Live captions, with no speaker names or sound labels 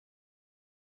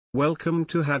Welcome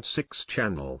to had6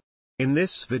 channel. In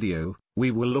this video,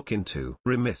 we will look into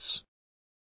remiss.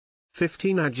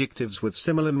 15 adjectives with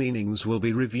similar meanings will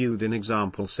be reviewed in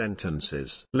example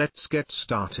sentences. Let's get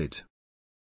started.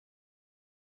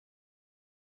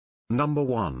 Number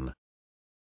 1.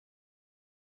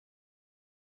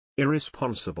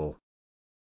 Irresponsible.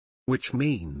 Which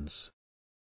means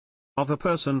of a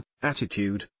person,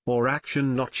 attitude, or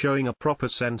action not showing a proper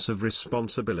sense of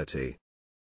responsibility.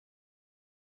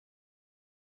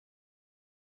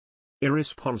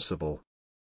 Irresponsible.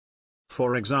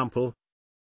 For example,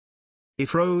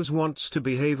 if Rose wants to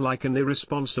behave like an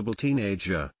irresponsible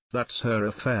teenager, that's her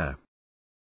affair.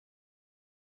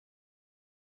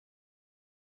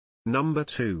 Number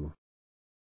 2.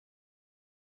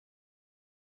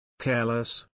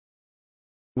 Careless.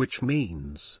 Which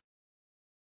means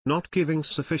not giving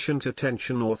sufficient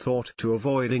attention or thought to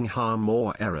avoiding harm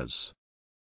or errors.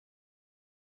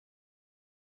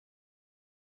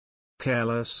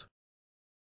 Careless.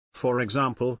 For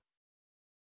example,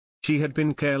 she had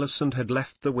been careless and had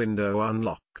left the window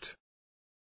unlocked.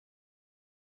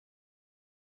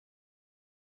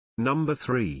 Number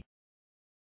 3.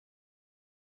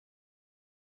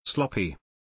 Sloppy.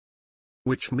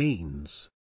 Which means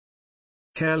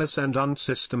careless and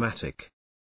unsystematic.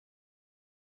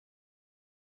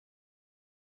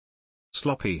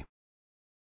 Sloppy.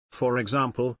 For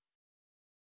example,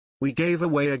 we gave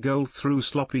away a goal through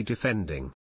sloppy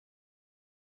defending.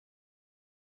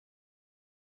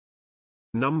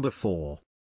 Number 4.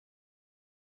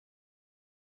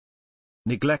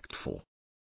 Neglectful.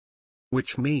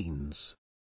 Which means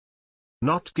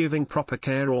not giving proper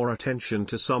care or attention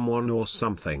to someone or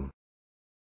something.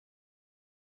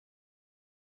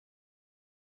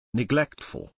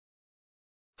 Neglectful.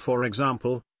 For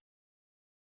example,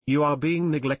 you are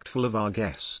being neglectful of our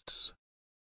guests.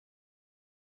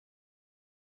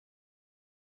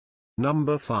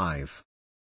 Number 5.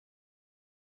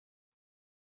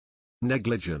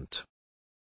 Negligent.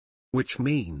 Which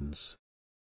means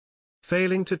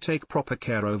failing to take proper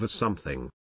care over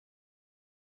something.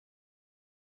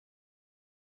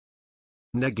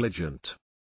 Negligent.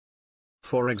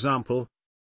 For example,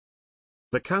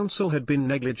 the council had been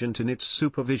negligent in its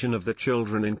supervision of the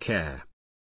children in care.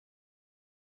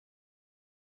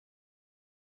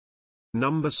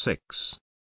 Number 6.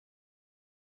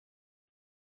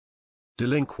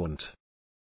 Delinquent.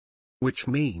 Which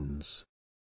means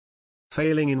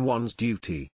failing in one's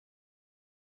duty.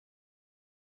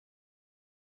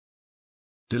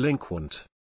 Delinquent.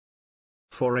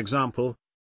 For example,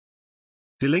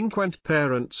 delinquent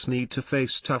parents need to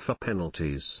face tougher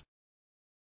penalties.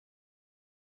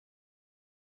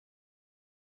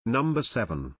 Number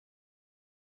 7.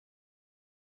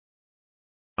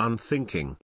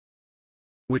 Unthinking.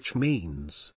 Which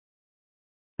means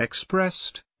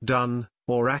expressed, done,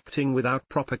 or acting without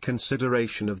proper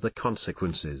consideration of the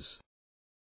consequences.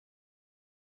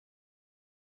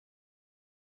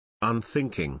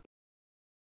 Unthinking.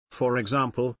 For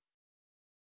example,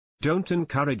 don't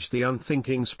encourage the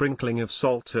unthinking sprinkling of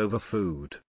salt over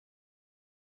food.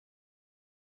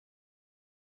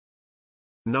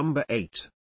 Number 8.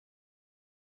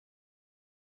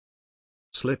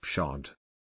 Slipshod.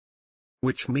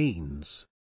 Which means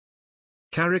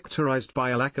characterized by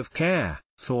a lack of care,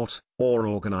 thought, or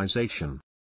organization.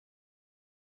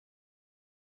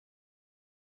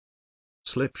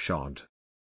 Slipshod.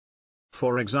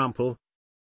 For example,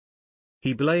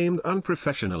 he blamed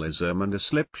unprofessionalism and a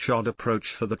slipshod approach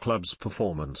for the club's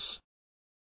performance.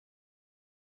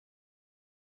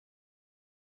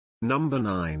 Number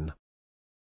 9.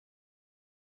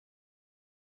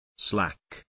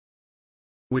 Slack.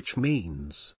 Which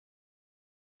means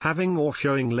having or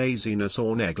showing laziness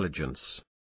or negligence.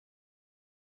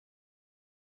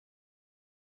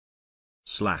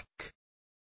 Slack.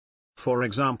 For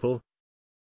example,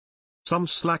 some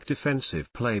slack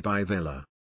defensive play by Villa.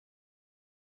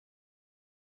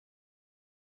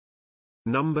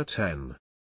 Number 10.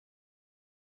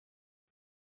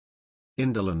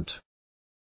 Indolent.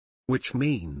 Which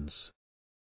means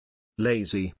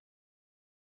lazy.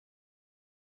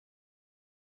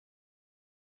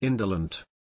 Indolent.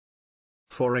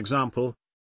 For example,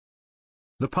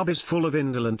 the pub is full of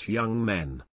indolent young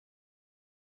men.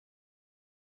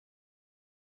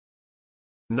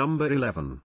 Number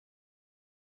 11.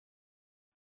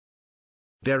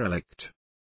 Derelict.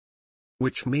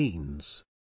 Which means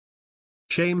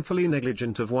shamefully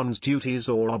negligent of one's duties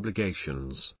or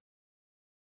obligations.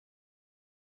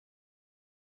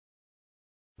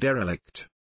 Derelict.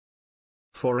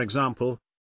 For example,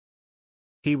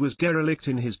 he was derelict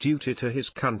in his duty to his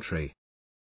country.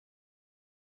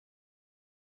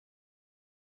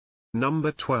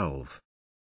 Number 12.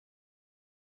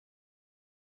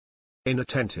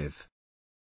 Inattentive.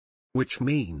 Which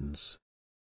means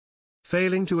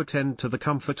failing to attend to the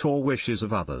comfort or wishes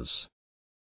of others.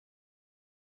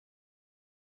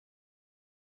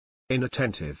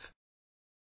 Inattentive.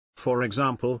 For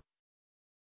example,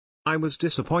 I was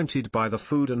disappointed by the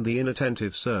food and the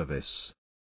inattentive service.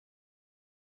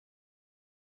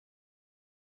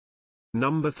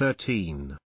 Number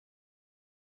 13.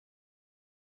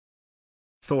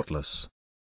 Thoughtless.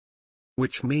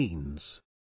 Which means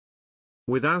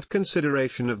without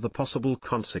consideration of the possible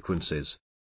consequences.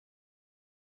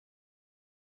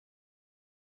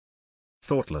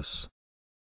 Thoughtless.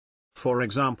 For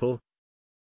example,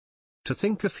 to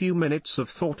think a few minutes of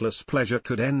thoughtless pleasure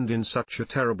could end in such a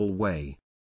terrible way.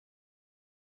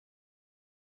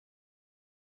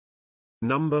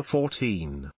 Number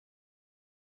 14.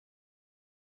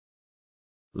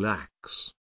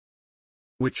 Lax.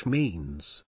 Which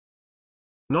means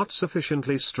not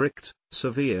sufficiently strict,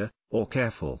 severe, or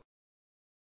careful.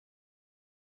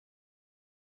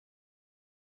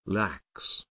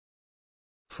 Lax.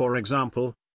 For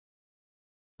example,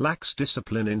 lax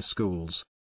discipline in schools.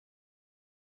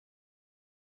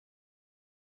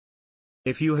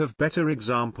 If you have better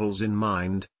examples in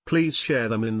mind, please share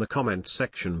them in the comment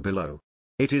section below.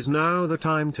 It is now the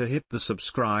time to hit the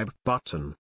subscribe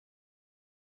button.